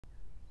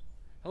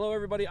Hello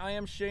everybody, I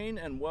am Shane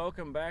and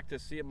welcome back to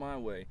See It My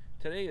Way.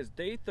 Today is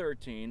day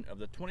 13 of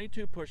the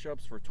 22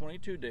 push-ups for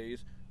 22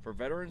 days for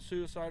veteran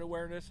suicide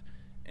awareness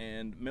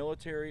and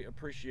military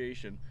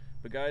appreciation.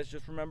 But guys,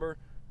 just remember,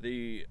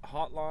 the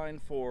hotline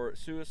for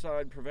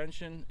suicide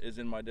prevention is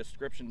in my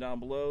description down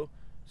below,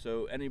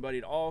 so anybody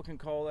at all can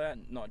call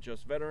that, not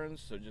just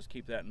veterans, so just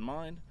keep that in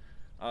mind.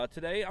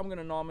 Today I'm going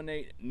to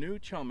nominate new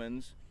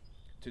chummens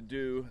to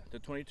do the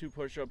 22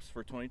 push-ups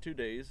for 22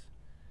 days.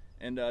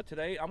 And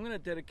today I'm going to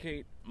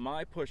dedicate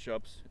my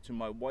push-ups to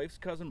my wife's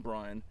cousin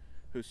Brian,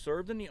 who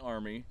served in the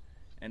Army,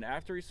 and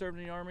after he served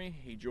in the Army,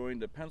 he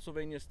joined the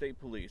Pennsylvania State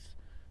Police.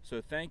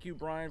 So thank you,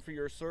 Brian, for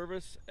your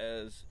service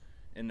as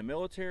in the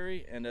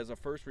military and as a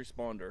first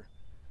responder.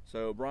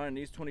 So Brian,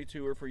 these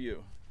 22 are for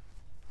you.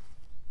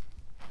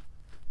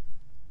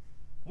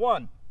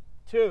 1,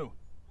 2,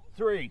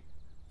 3,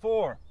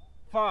 4,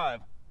 5,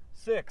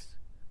 6,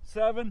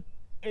 7,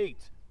 8,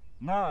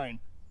 9,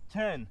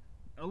 10,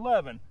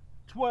 11,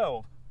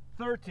 12,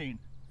 13,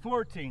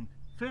 14,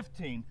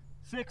 15,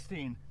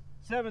 16,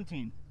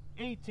 17,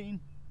 18,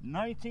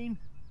 19,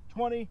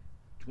 20,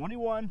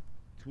 21,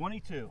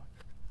 22.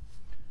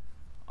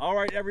 All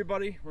right,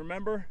 everybody,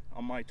 remember,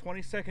 on my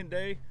 22nd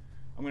day,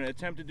 I'm going to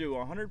attempt to do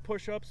 100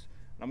 push-ups.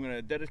 I'm going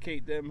to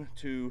dedicate them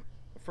to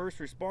first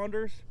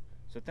responders.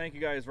 So thank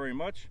you guys very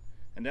much.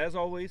 And as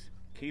always,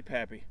 keep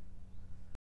happy.